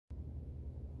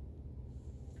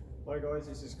Hi guys,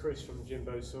 this is Chris from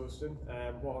Jimbo Sawston.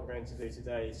 What I'm going to do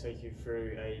today is take you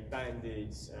through a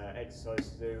banded exercise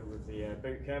to do with the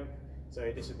boot camp.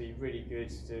 So this would be really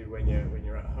good to do when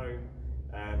you're at home.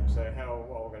 What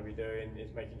I'm going to be doing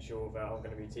is making sure that I'm going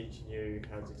to be teaching you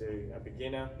how to do a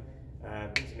beginner,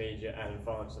 intermediate and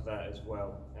advanced of that as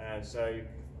well. So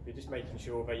you're just making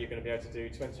sure that you're going to be able to do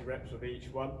 20 reps with each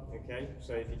one. Okay,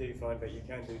 so if you do find that you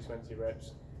can do 20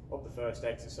 reps of the first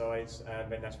exercise,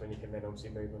 and then that's when you can then obviously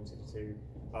move on to the two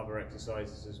other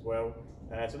exercises as well.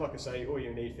 So like I say, all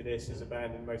you need for this is a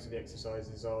band, and most of the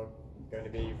exercises are going to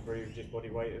be through just body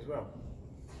weight as well.